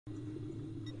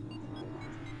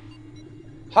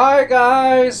Hi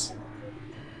guys!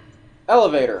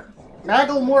 Elevator.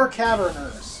 Magglemore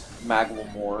Caverners.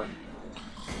 Magglemore.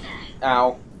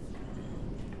 Ow.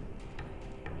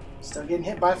 Still getting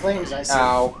hit by flames, I see.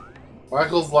 Ow.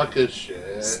 Michael's luck is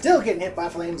shit. Still getting hit by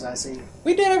flames, I see.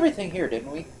 We did everything here,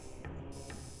 didn't we?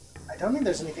 I don't think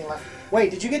there's anything left.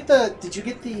 Wait, did you get the,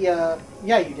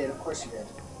 yeah, you did, of course you did.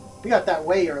 We got that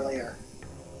way earlier.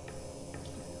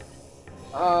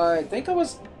 I think I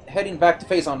was heading back to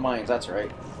Phase on Mines, that's right.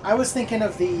 I was thinking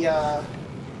of that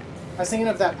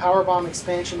power bomb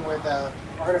expansion where the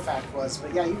artifact was,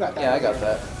 but yeah, you got that. Yeah, I got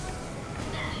that.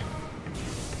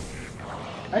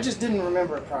 I just didn't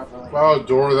remember it properly. Wow,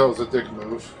 Dora, that was a dick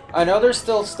move. I know there's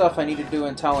still stuff I need to do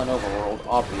in Talon Overworld,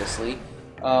 obviously.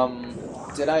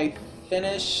 Did I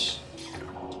finish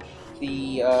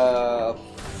the,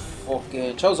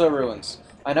 fucking Chozo Ruins?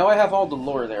 I know I have all the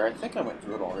lore there. I think I went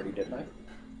through it already, didn't I?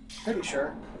 Pretty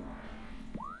sure.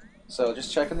 So,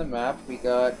 just checking the map. We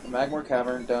got Magmore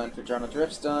Cavern done, Fajana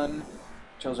Drift's done,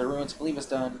 Chozo Ruins, I believe is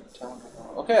done.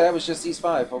 Okay, that was just these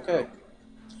 5, okay.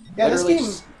 Yeah, Literally this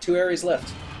game... just 2 areas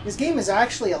left. This game is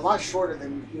actually a lot shorter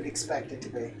than you'd expect it to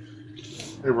be.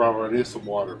 Hey, Robert, I need some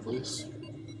water, please.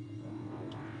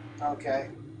 Okay.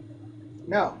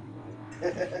 No.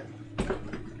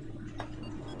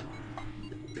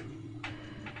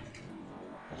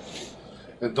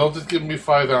 And don't just give me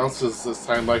 5 ounces this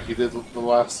time like you did the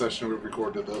last session we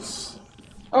recorded this.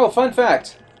 Oh, fun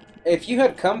fact. If you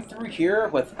had come through here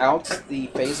without the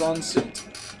Phazon suit...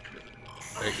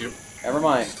 Thank you. Never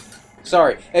mind.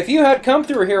 Sorry. If you had come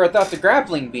through here without the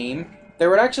grappling beam,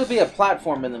 there would actually be a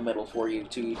platform in the middle for you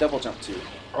to double jump to.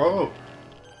 Oh.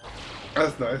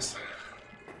 That's nice.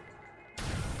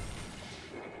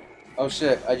 Oh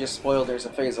shit, I just spoiled there's a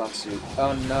Phazon suit.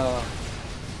 Oh no.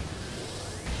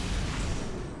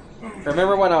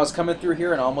 Remember when I was coming through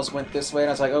here and almost went this way and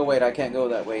I was like, oh wait, I can't go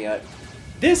that way yet.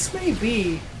 This may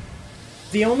be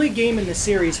the only game in the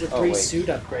series with 3 wait. suit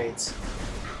upgrades.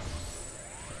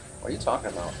 What are you talking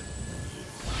about?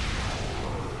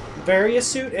 Various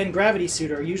suit and gravity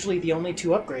suit are usually the only 2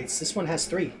 upgrades. This one has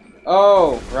 3.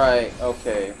 Oh, right,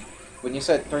 okay. When you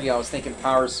said 3, I was thinking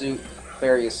power suit,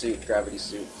 various suit, gravity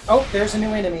suit. Oh, there's a new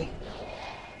enemy.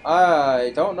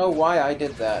 I don't know why I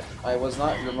did that. I was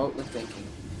not remotely thinking.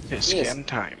 It's He is scan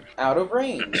time. out of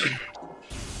range.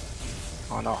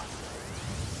 Oh no.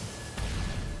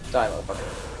 Die,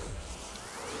 motherfucker.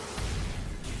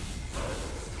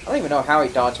 I don't even know how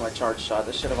he dodged my charge shot.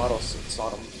 This should have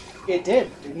auto-shot him. It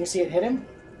did. Didn't you see it hit him?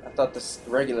 I thought this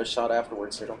regular shot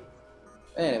afterwards hit him.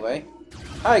 Anyway.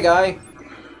 Hi, guy.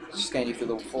 Just scan you through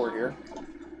the floor here.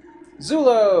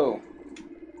 Zulo!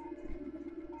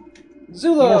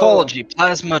 Zulo! Morphology,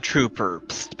 Plasma Trooper.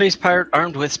 Space Pirate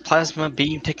armed with Plasma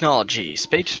Beam technology.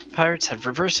 Space Pirates have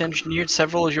reverse engineered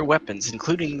several of your weapons,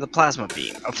 including the Plasma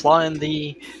Beam. A flaw in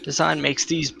the design makes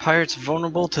these pirates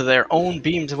vulnerable to their own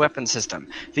beamed weapon system.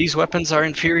 These weapons are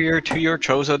inferior to your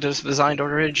Chozo-designed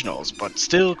originals, but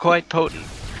still quite potent.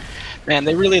 Man,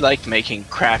 they really liked making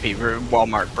crappy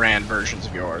Walmart brand versions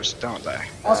of yours, don't they?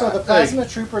 Also, the Plasma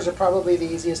Troopers are probably the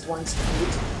easiest ones to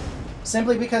beat.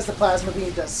 Simply because the Plasma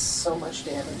Beam does so much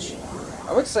damage.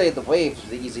 I would say the waves are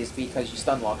the easiest because you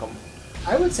stun lock them.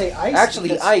 I would say ice. Actually,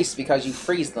 because ice because you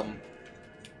freeze them.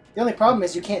 the only problem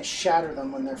is you can't shatter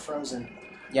them when they're frozen.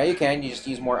 Yeah, you can. You just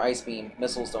use more ice beam.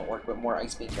 Missiles don't work, but more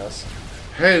ice beam does.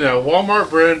 Hey now, Walmart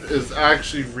brand is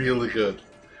actually really good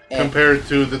compared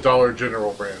to the Dollar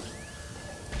General brand.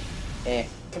 Eh.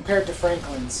 Compared to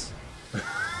Franklin's.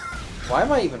 Why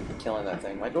am I even killing that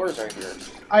thing? My door's right here.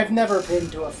 I've never been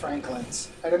to a Franklin's.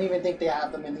 I don't even think they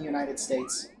have them in the United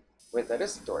States. Wait, that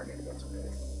is the door I need to go through.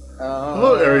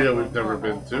 Hello, area we've never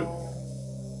been to.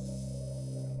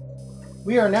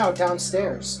 We are now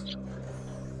downstairs.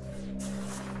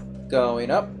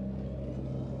 Going up.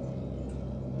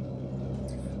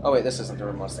 Oh wait, this isn't the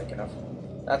room I was thinking of.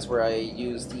 That's where I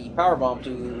used the power bomb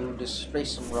to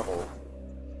displace some rubble.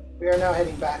 We are now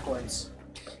heading backwards.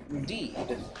 Indeed.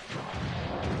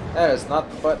 That is not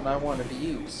the button I wanted to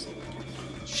use.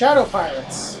 Shadow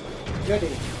Pirates.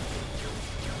 Goody.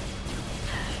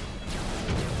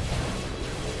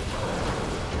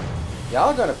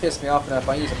 Y'all gonna piss me off enough if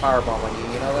I use a power bomb on you,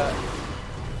 you know that?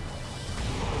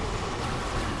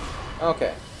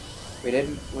 Okay. We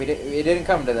didn't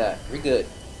come to that. We're good.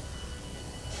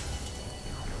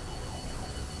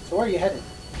 So where are you headed?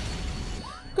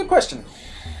 Good question.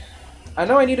 I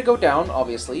know I need to go down,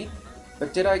 obviously,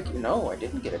 but did I? No, I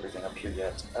didn't get everything up here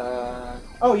yet.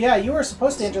 Oh yeah, you were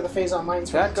supposed to enter the Phazon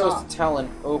Mines from That the goes top. to Talon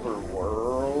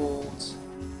Overworld.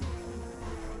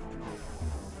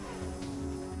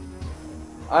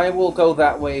 I will go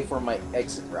that way for my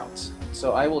exit routes.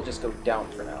 So I will just go down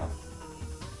for now.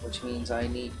 Which means I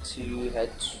need to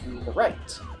head to the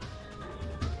right.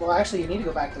 Well, actually, you need to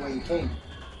go back the way you came.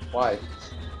 Why?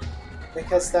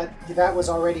 Because that was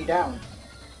already down.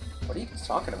 What are you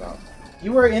talking about?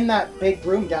 You were in that big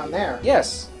room down there.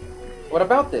 Yes. What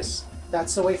about this?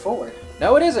 That's the way forward.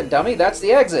 No, it isn't, dummy. That's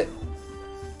the exit.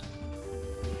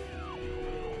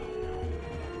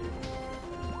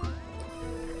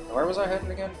 Where was I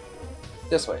heading again?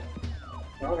 This way.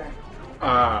 Okay.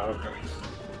 Ah, okay.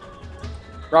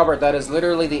 Robert, that is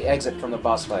literally the exit from the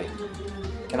boss fight.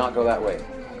 Cannot go that way.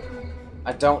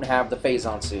 I don't have the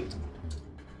Phazon suit.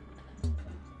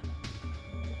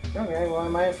 Okay, well, I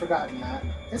might have forgotten that.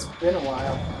 It's been a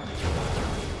while.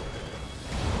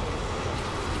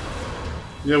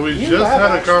 Yeah, we You just have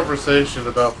had a actually- conversation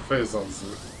about the Phazon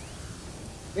suit.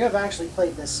 You have actually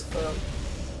played this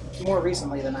more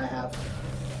recently than I have.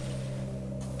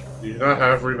 Do you not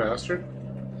have remastered?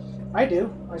 I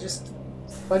do. A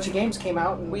bunch of games came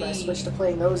out and I switched to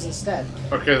playing those instead.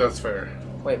 Okay, that's fair.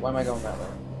 Wait, why am I going that way?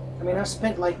 I mean, I've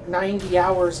spent like 90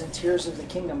 hours in Tears of the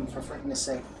Kingdom, for freaking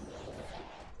sake.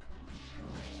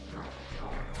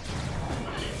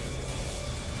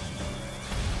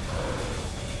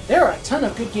 There are a ton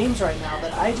of good games right now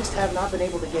that I just have not been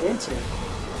able to get into.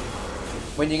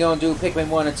 When you gonna do Pikmin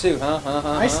 1 and 2, huh?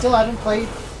 I still haven't played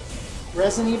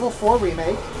Resident Evil 4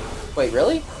 Remake. Wait,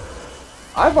 really?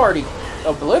 I've already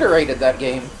obliterated that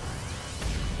game.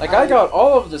 Like, I got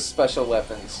all of the special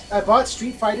weapons. I bought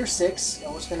Street Fighter 6. I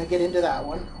was going to get into that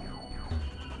one.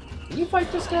 Can you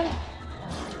fight this guy?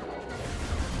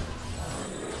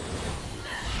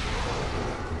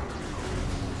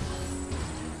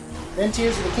 Then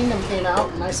Tears of the Kingdom came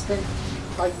out, and I spent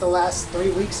like the last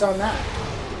 3 weeks on that.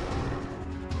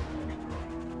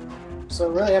 So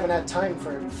I really haven't had time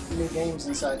for new games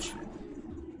and such.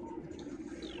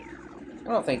 I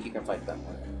don't think you can fight that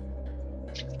one.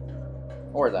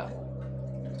 Or that one.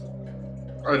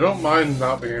 I don't mind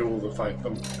not being able to fight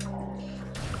them.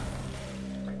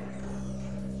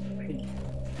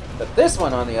 But this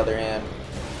one, on the other hand...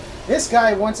 This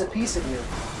guy wants a piece of you.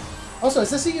 Also, is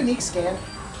this a unique scan?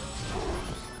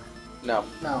 No,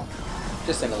 No.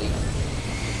 just an elite.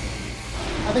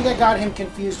 I think I got him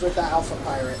confused with the Alpha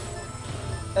Pirate.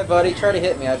 Hey buddy, try to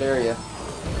hit me, I dare you.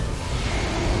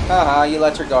 Haha, you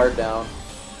let your guard down.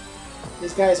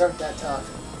 These guys aren't that tough.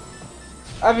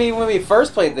 I mean, when we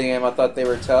first played the game, I thought they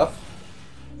were tough.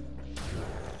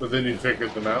 But then you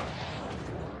figured them out.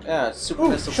 Yeah, super Ooh,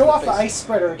 missile show to off the face. ice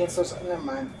spreader against those... Never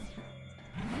mind.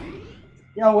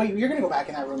 Yo, wait, you're gonna go back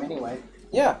in that room anyway.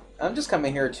 Yeah, I'm just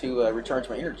coming here to recharge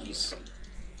my energies.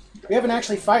 We haven't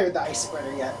actually fired the ice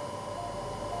spreader yet.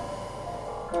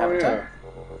 Oh, Haven't yeah.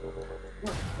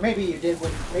 Maybe you did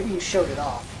when... Maybe you showed it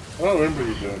off. I don't remember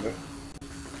you doing it.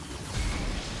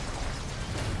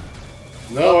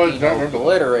 No, I don't remember.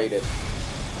 Obliterated.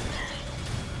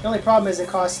 The only problem is it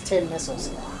costs 10 missiles.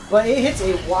 But it hits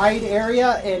a wide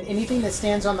area, and anything that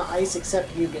stands on the ice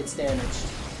except you gets damaged.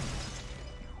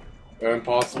 And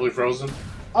possibly frozen.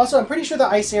 Also, I'm pretty sure the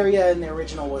ice area in the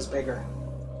original was bigger.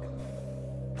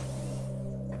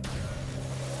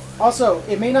 Also,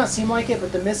 it may not seem like it,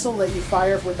 but the missile that you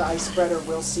fire with the ice spreader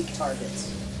will seek targets.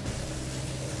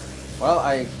 Well,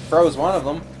 I froze one of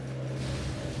them.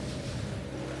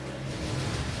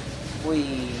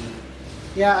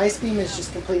 Yeah, Ice Beam is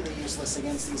just completely useless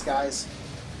against these guys.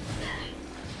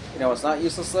 You know what's not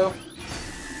useless, though?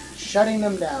 Shutting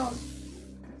them down.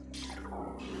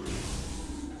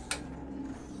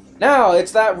 Now,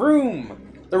 it's that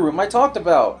room! The room I talked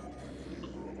about!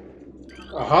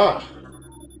 Aha!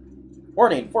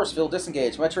 Warning, force field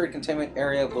disengaged. Metroid containment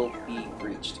area will be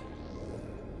breached.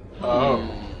 Oh.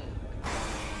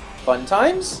 Fun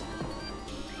times?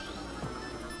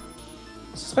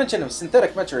 Suspension of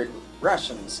synthetic Metroid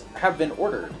rations have been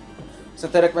ordered.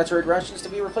 Synthetic Metroid rations to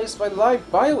be replaced by live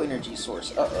bioenergy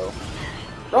source. Uh-oh.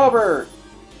 Robert!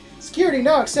 Security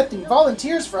now accepting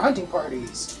volunteers for hunting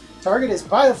parties. Target is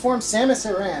Bioform Samus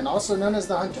Aran, also known as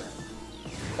the Hunter.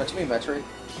 Touch me, Metroid.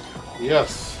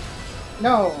 Yes.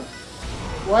 No.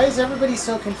 Why is everybody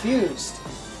so confused?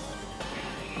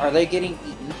 Are they getting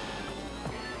eaten?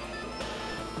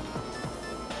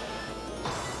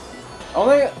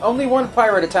 Only one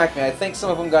pirate attacked me. I think some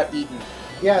of them got eaten.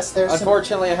 Yes, there's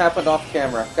Unfortunately, it happened off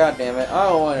camera. God damn it. I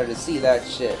don't wanted to see that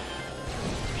shit.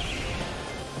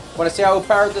 Want to see how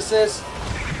overpowered this is?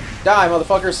 Die,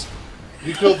 motherfuckers.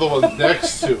 You killed the one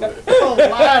next to it.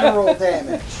 collateral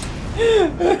damage.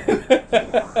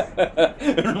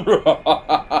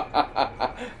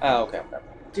 Oh, okay.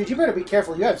 Dude, you better be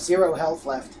careful. You have 0 health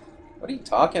left. What are you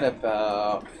talking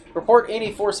about? Report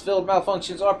any force field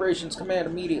malfunctions. Operations command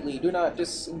immediately. Do not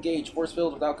disengage force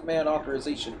field without command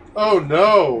authorization. Oh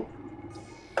no!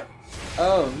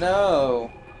 Oh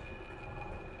no!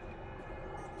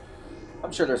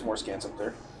 I'm sure there's more scans up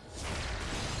there.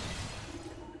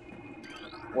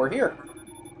 We're here.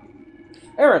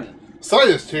 Aaron!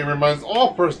 Science team reminds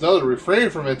all personnel to refrain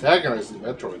from antagonizing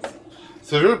Metroids.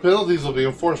 Severe penalties will be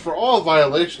enforced for all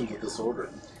violations of this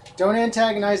order. Don't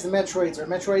antagonize the Metroids, or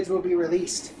Metroids will be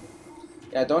released.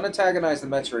 Yeah, don't antagonize the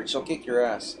Metroid. She'll kick your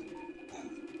ass.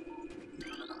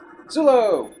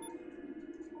 Zulo!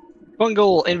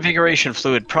 Fungal invigoration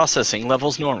fluid processing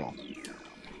levels normal.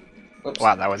 Whoops.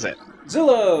 Wow, that was it.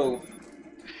 Zulo!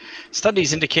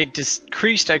 Studies indicate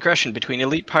decreased aggression between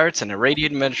elite pirates and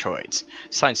irradiated Metroids.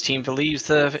 Science team believes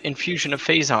the infusion of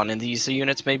Phazon in these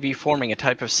units may be forming a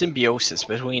type of symbiosis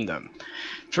between them.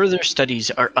 Further studies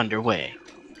are underway.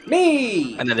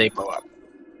 Me! And then they blow up.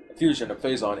 Fusion of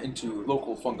Phazon into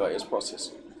local fungi is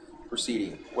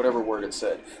proceeding, whatever word it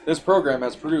said. This program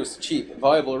has produced a cheap,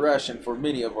 viable ration for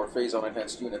many of our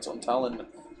Phazon-enhanced units on Talon.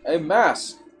 A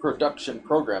mass production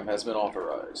program has been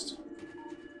authorized.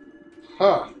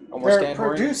 Huh. They're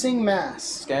producing mass.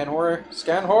 Scan horror?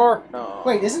 Scan horror? No.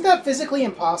 Wait, isn't that physically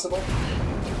impossible?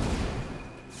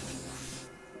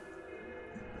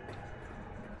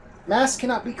 Mass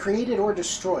cannot be created or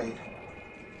destroyed.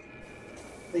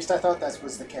 At least I thought that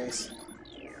was the case.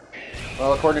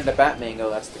 Well, according to Batmango,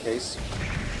 that's the case.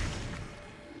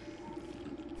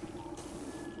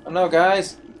 Oh no,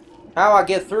 guys. How I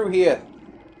get through here?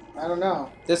 I don't know.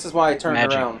 This is why I turned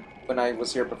Magic. around when I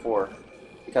was here before.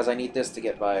 Because I need this to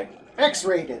get by.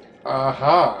 X-rated.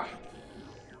 Aha.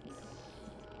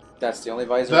 That's the only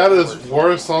visor. That I is can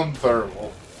worse on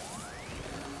thermal.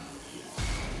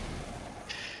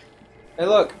 Hey,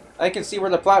 look. I can see where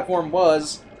the platform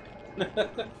was.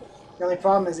 The only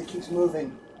problem is it keeps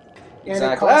moving.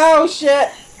 Exactly. Oh, shit!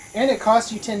 And it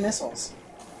costs you 10 missiles.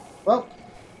 Well,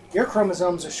 your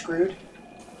chromosomes are screwed.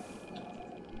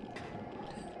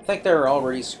 I think they were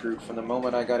already screwed from the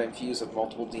moment I got infused with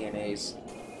multiple DNAs.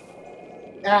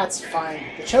 That's fine.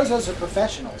 The Chozos are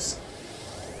professionals.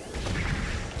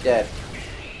 Dead.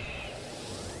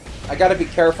 I gotta be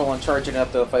careful on charging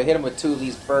up, though. If I hit them with 2 of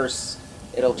these bursts,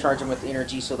 it'll charge them with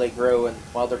energy so they grow, and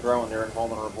while they're growing, they're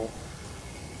invulnerable.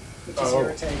 Which is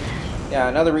irritating. Yeah,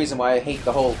 another reason why I hate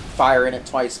the whole fire in it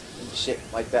twice and shit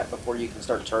like that before you can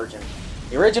start charging.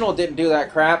 The original didn't do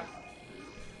that crap.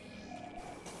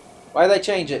 Why'd they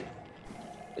change it?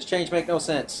 This change make no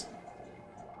sense.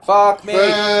 Fuck me!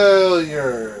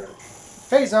 Failure!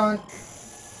 Phazon!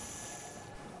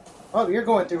 Oh, you're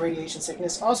going through radiation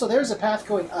sickness. Also, there's a path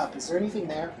going up. Is there anything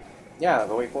there? Yeah,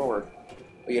 the way forward.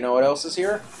 But you know what else is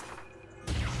here?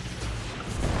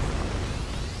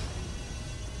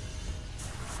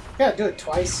 Yeah, do it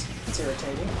twice. It's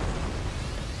irritating.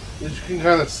 As you can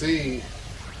kind of see.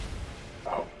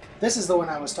 Oh. This is the one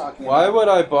I was talking Why about. would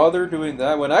I bother doing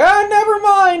that when never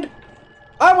mind!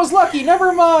 I was lucky,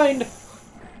 never mind!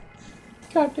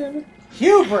 God damn it.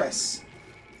 Hubris!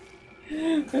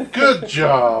 Good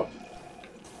job!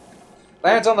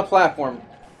 Lands on the platform.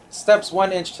 Steps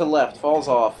 1 inch to left, falls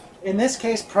off. In this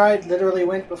case, pride literally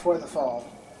went before the fall.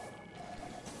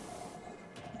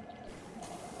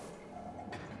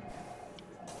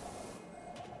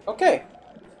 Okay.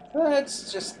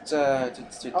 Let's just do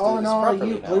All in this all, properly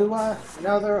you now. blew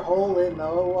another hole in the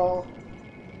wall.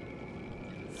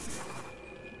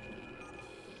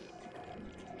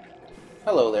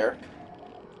 Hello there.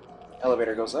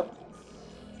 Elevator goes up.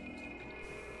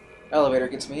 Elevator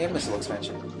gets me a missile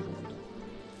expansion.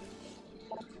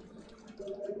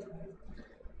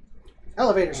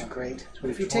 Elevators are great, but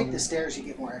if you take the stairs, you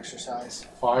get more exercise.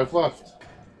 5 left.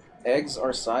 Eggs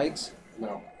are sides.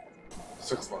 No.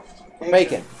 6 left.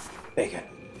 Bacon. Bacon.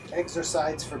 Eggs are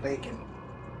sides for bacon.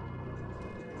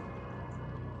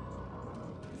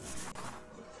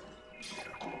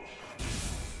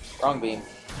 Wrong beam.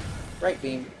 Right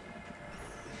beam.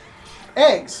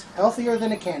 Eggs, healthier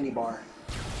than a candy bar.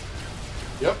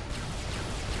 Yep.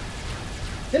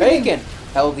 Then again, Bacon.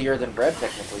 Healthier than bread,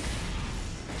 technically.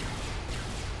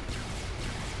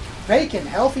 Bacon,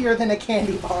 healthier than a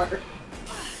candy bar.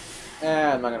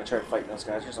 I'm not gonna try fighting those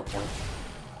guys. There's no point.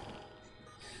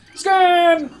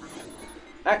 Scan!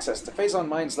 Access to Phazon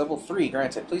Mines Level 3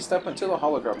 granted. Please step into the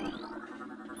hologram.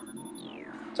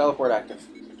 Teleport active.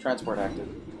 Transport active.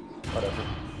 Whatever.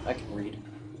 I can read.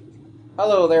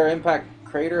 Hello there, Impact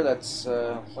Crater. That's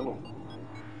a little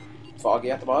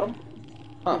foggy at the bottom.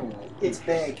 Huh. It's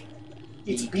big.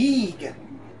 It's big.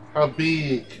 How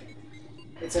big?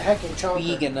 It's a heckin' chonker.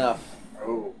 Big enough.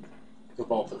 Oh. The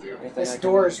both of you. Anything This I can-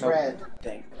 door's nope. red.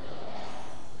 Dang.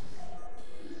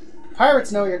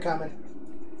 Pirates know you're coming.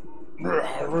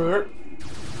 Ow.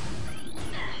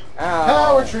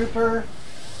 Power Trooper!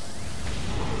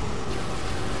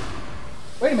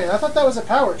 Wait a minute, I thought that was a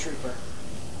Power Trooper.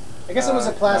 I guess it was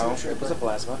a Plasma no, Trooper. It was a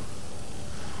plasma.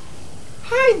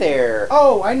 Hi there!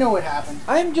 Oh, I know what happened.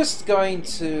 I'm just going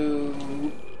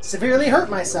to... Severely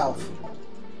hurt myself.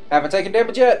 Haven't taken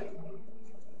damage yet.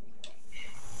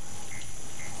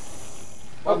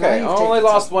 Well, Okay, I now you've only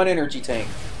taken lost some. one energy tank.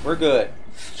 We're good.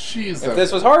 Jeez. If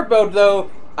this was hard mode, though,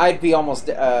 I'd be almost...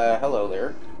 hello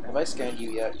there. Have I scanned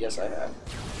you yet? Yes, I have.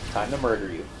 Time to murder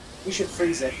you. You should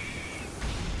freeze it.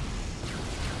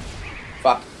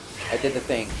 Fuck. I did the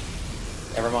thing.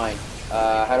 Never mind.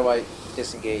 How do I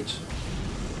disengage?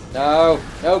 No!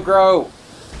 No, Grow!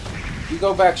 You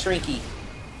go back, Shrinky.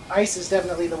 Ice is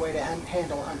definitely the way to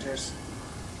handle hunters.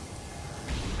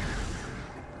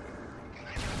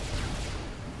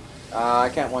 I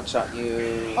can't one-shot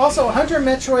you. Also, Hunter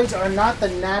Metroids are not the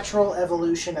natural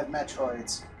evolution of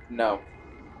Metroids. No.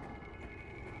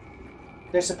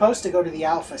 They're supposed to go to the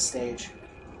Alpha stage.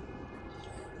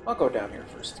 I'll go down here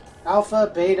first. Alpha,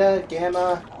 Beta,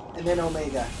 Gamma, and then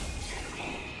Omega.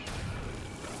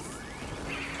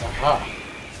 Aha.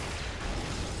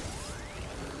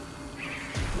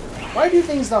 Why do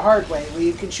things the hard way, where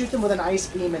you can shoot them with an ice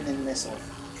beam and then missile?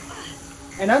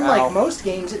 And unlike Ow. most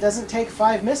games, it doesn't take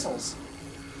 5 missiles.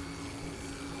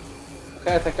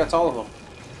 Okay, I think that's all of them.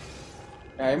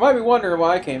 Now, you might be wondering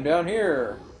why I came down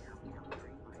here.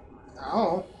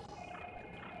 Oh.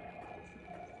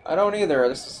 I don't either.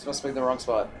 This must be the wrong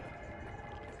spot.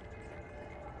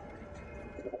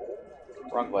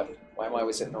 Wrong button. Why am I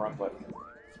always hitting the wrong button?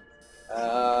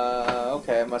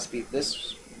 Okay, it must be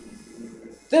this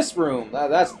room.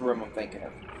 That's the room I'm thinking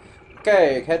of.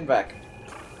 Okay, heading back.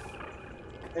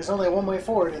 There's only one way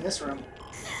forward in this room.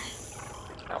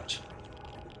 Ouch.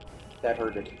 That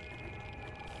hurted.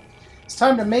 It's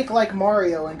time to make like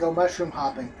Mario and go mushroom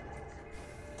hopping.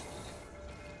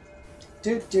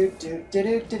 Shoot the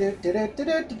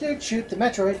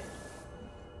Metroid.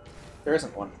 There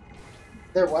isn't one.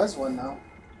 There was one though.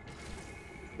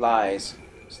 Lies.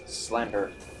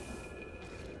 Slander.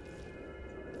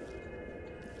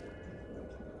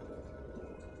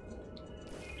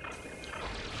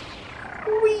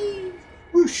 Whee!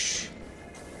 Whoosh!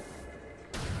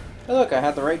 Hey, look, I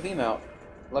had the right beam out.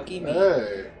 Lucky me.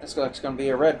 Hey. This looks gonna be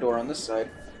a red door on this side.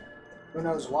 Who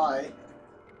knows why?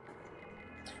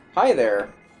 Hi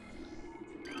there.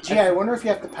 Gee, I wonder if you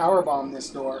have to power bomb this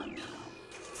door.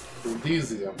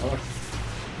 Easy, huh?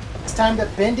 It's time to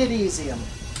bend it easy.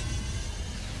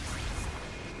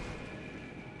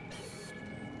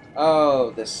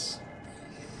 Oh, this.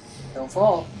 Don't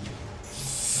fall.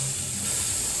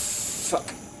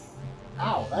 Fuck.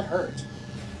 Ow, that hurt.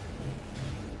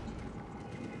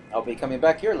 I'll be coming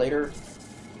back here later.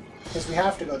 Because we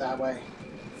have to go that way.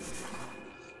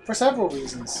 For several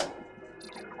reasons.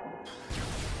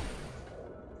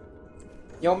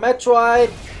 Yo, Metroid!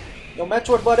 Yo,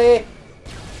 Metroid, buddy!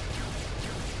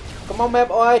 Come on,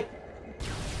 Metroid!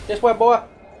 This way, boy!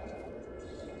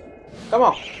 Come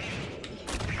on!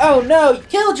 Oh no, you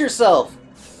killed yourself!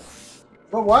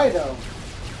 But why though?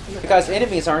 Because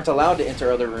enemies aren't allowed to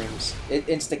enter other rooms. It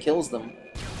insta-kills them.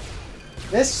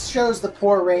 This shows the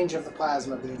poor range of the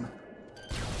plasma beam.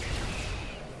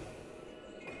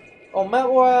 Oh,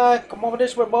 Metroid! Come over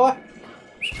this way, boy!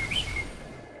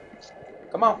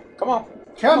 Come on, come on!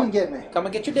 Come and get me. Come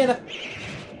and get your dinner!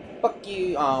 Fuck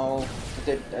you! Oh,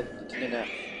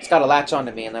 it's got to latch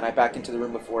onto me, and then I back into the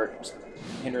room before it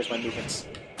hinders my movements.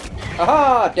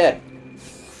 Aha! Dead.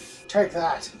 Take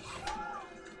that.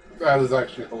 That is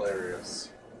actually hilarious.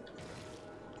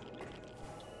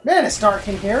 Man, it's dark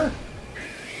in here.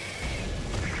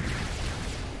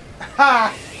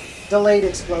 Ha! Delayed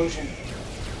explosion.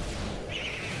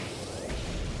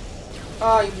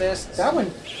 Ah, you missed. That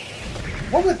one...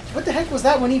 What the heck was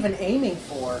that one even aiming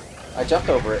for? I jumped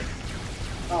over it.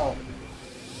 Oh.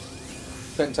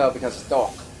 Couldn't tell because it's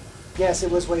dark. Yes,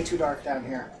 it was way too dark down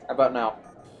here. How about now?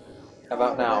 How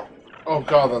about now? Oh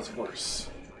god, that's worse.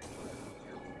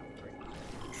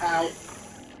 Ow.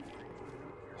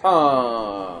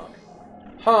 Huh.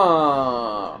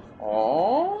 Huh.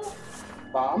 Oh.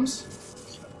 Bombs?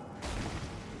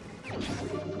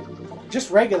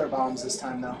 Just regular bombs this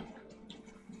time, though.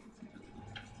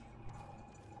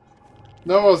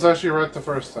 No, I was actually right the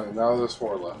first time. Now there's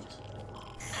 4 left.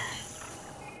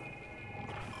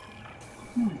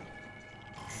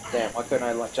 Damn, why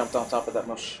couldn't I jumped on top of that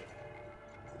mush?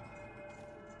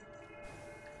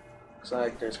 Looks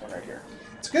like there's one right here.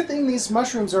 It's a good thing these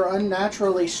mushrooms are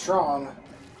unnaturally strong.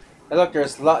 Hey, look,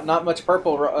 there's not much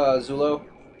purple, Zulo.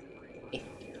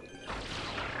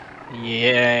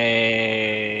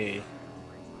 Yay.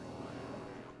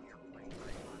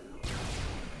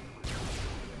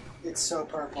 It's so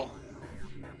purple.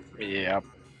 Yep.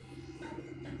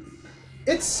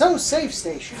 It's so safe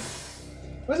station.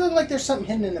 Why does it look like there's something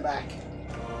hidden in the back?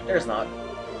 There's not.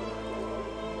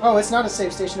 Oh, it's not a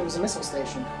safe station, it was a missile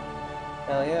station.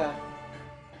 Hell yeah.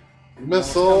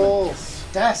 Missiles!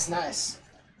 That's nice.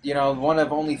 You know, one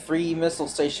of only 3 missile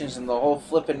stations in the whole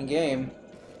flippin' game.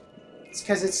 It's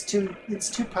because it's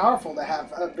too powerful to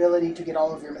have ability to get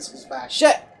all of your missiles back.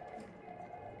 Shit!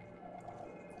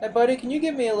 Hey, buddy, can you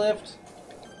give me a lift?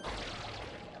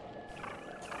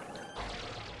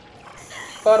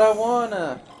 But I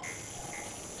wanna.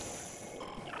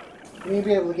 You need to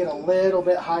be able to get a little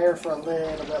bit higher for a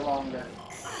little bit longer.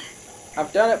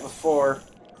 I've done it before.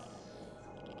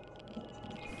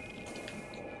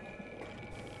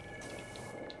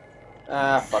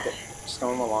 Ah, fuck it. Just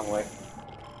going the long way.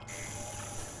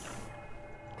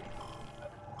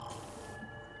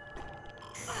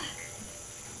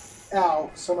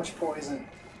 Ow, so much poison.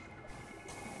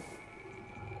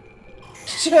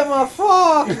 Gemma,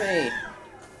 fuck me!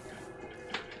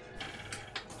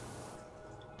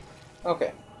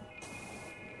 Okay.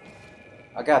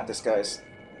 I got this, guys.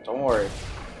 Don't worry.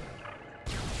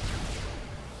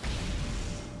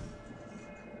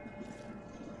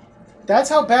 That's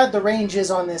how bad the range is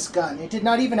on this gun. It did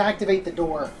not even activate the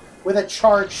door with a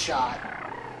charge shot.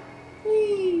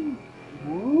 Whee!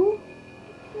 Woo!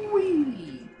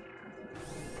 Wee!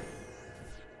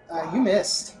 You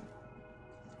missed.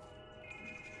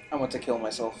 I want to kill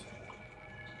myself.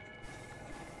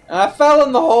 And I fell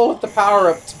in the hole with the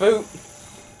power-up to boot.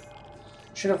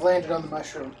 Should have landed on the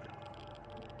mushroom.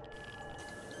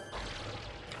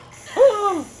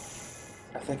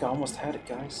 I think I almost had it,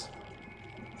 guys.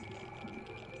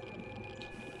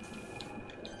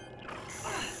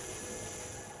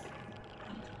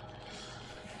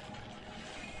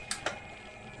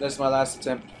 This is my last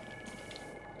attempt.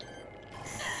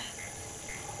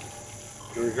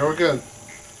 Here we go again.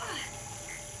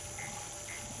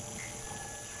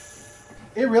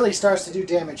 It really starts to do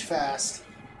damage fast.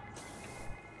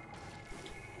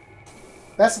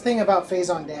 That's the thing about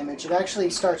phase-on damage. It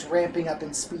actually starts ramping up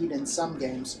in speed in some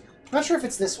games. I'm not sure if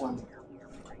it's this one.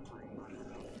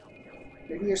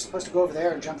 Maybe you're supposed to go over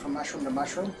there and jump from mushroom to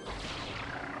mushroom.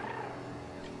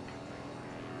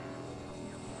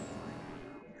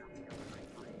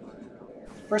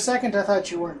 For a second, I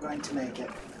thought you weren't going to make it.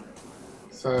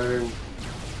 Same.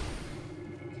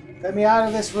 Let me out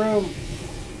of this room.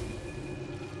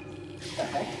 What the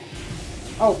heck?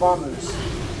 Oh, bombers.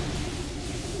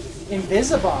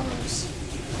 Invisibombers.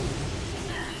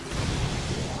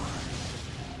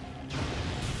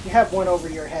 You have one over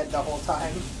your head the whole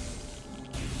time.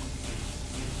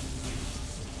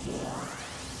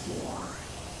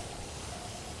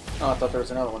 Oh, I thought there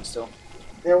was another one still.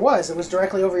 There was. It was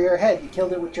directly over your head. You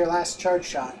killed it with your last charge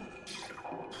shot.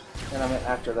 And I meant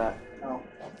after that. Oh.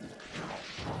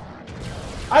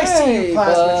 I see Hey, you,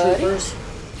 plasma buddy. troopers.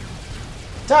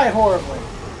 Die horribly.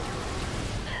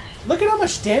 Look at how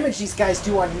much damage these guys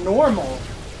do on normal.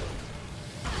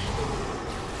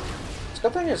 It's a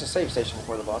good thing there's a save station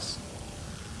before the boss.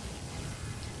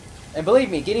 And believe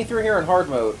me, getting through here in hard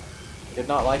mode, I did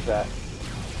not like that.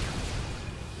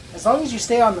 As long as you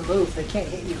stay on the move, they can't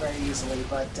hit you very easily,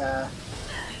 but,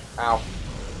 Ow.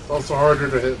 It's also harder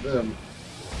to hit them.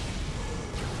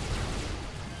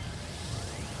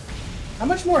 how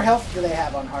much more health do they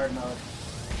have on hard mode?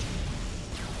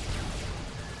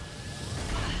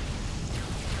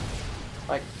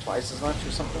 Like twice as much or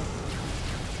something.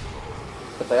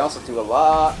 But they also do a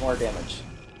lot more damage.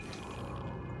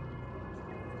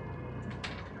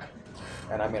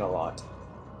 And I mean a lot.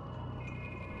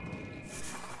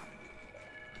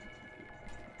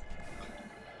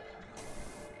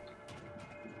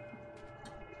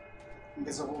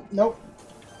 Invisible. Nope.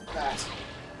 That.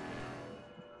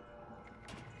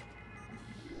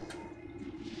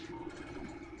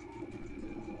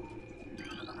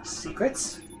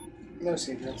 Secrets? No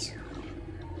secrets.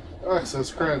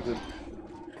 Access granted.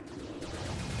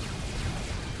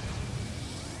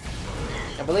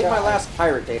 I believe my last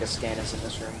pirate data scan is in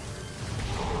this room.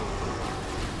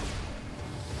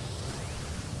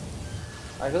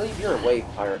 I believe you're a wave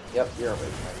pirate. Yep, you're a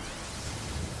wave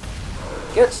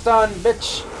pirate. Get stunned,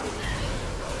 bitch!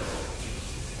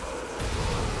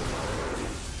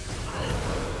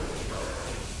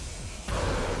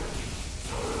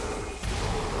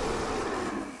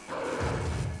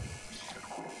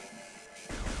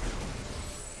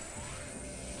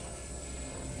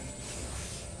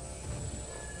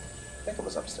 think it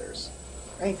was upstairs.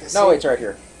 Ain't this No, it? it's right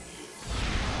here.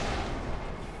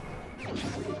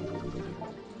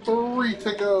 3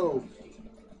 to go.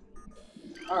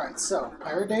 Alright, so,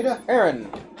 pirate data? Aaron!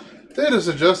 Data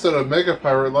suggests that Omega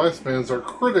Pirate lifespans are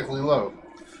critically low.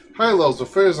 High levels of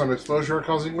phazon exposure are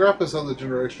causing rapid cell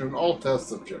degeneration in all test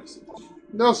subjects.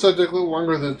 No subject live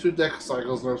longer than 2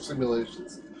 decacycles in our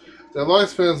simulations. Their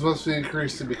lifespans must be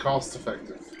increased to be cost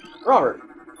effective. Robert!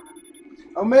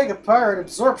 Omega Pirate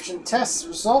absorption tests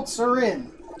results are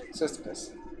in. System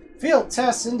test. Field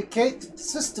tests indicate that the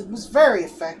system was very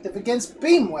effective against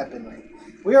beam weaponry.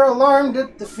 We are alarmed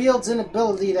at the field's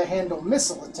inability to handle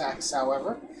missile attacks,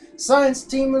 however. Science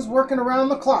team is working around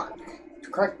the clock. To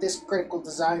correct this critical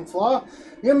design flaw,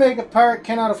 the Omega Pirate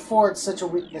cannot afford such a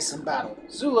weakness in battle.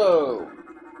 Zulo!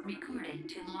 Recording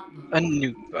to logbook. A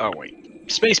new. Oh, wait.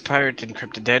 Space Pirate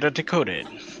encrypted data decoded.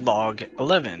 Log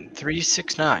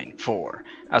 113694.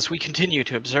 As we continue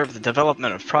to observe the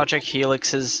development of Project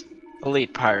Helix's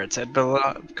elite pirates, it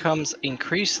becomes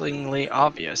increasingly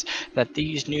obvious that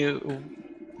these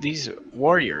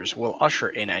warriors will usher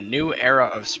in a new era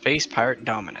of space pirate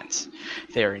dominance.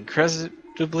 They are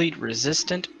incredibly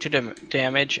resistant to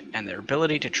damage, and their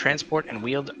ability to transport and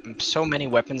wield so many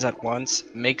weapons at once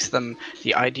makes them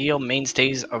the ideal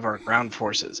mainstays of our ground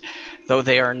forces. Though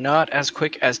they are not as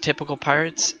quick as typical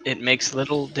pirates, it makes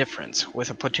little difference. With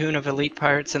a platoon of elite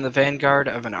pirates in the vanguard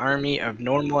of an army of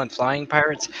normal and flying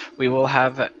pirates, we will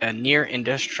have a near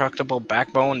indestructible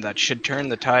backbone that should turn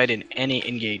the tide in any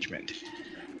engagement.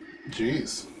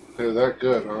 Jeez. They're that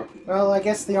good, huh? Well, I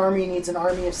guess the army needs an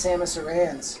army of Samus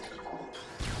Arans.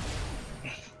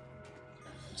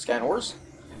 Scan Wars?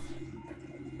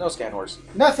 No Scan Wars.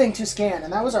 Nothing to scan,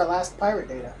 and that was our last pirate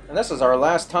data. And this is our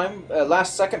last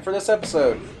second for this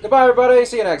episode. Goodbye, everybody.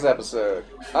 See you next episode.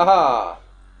 Haha.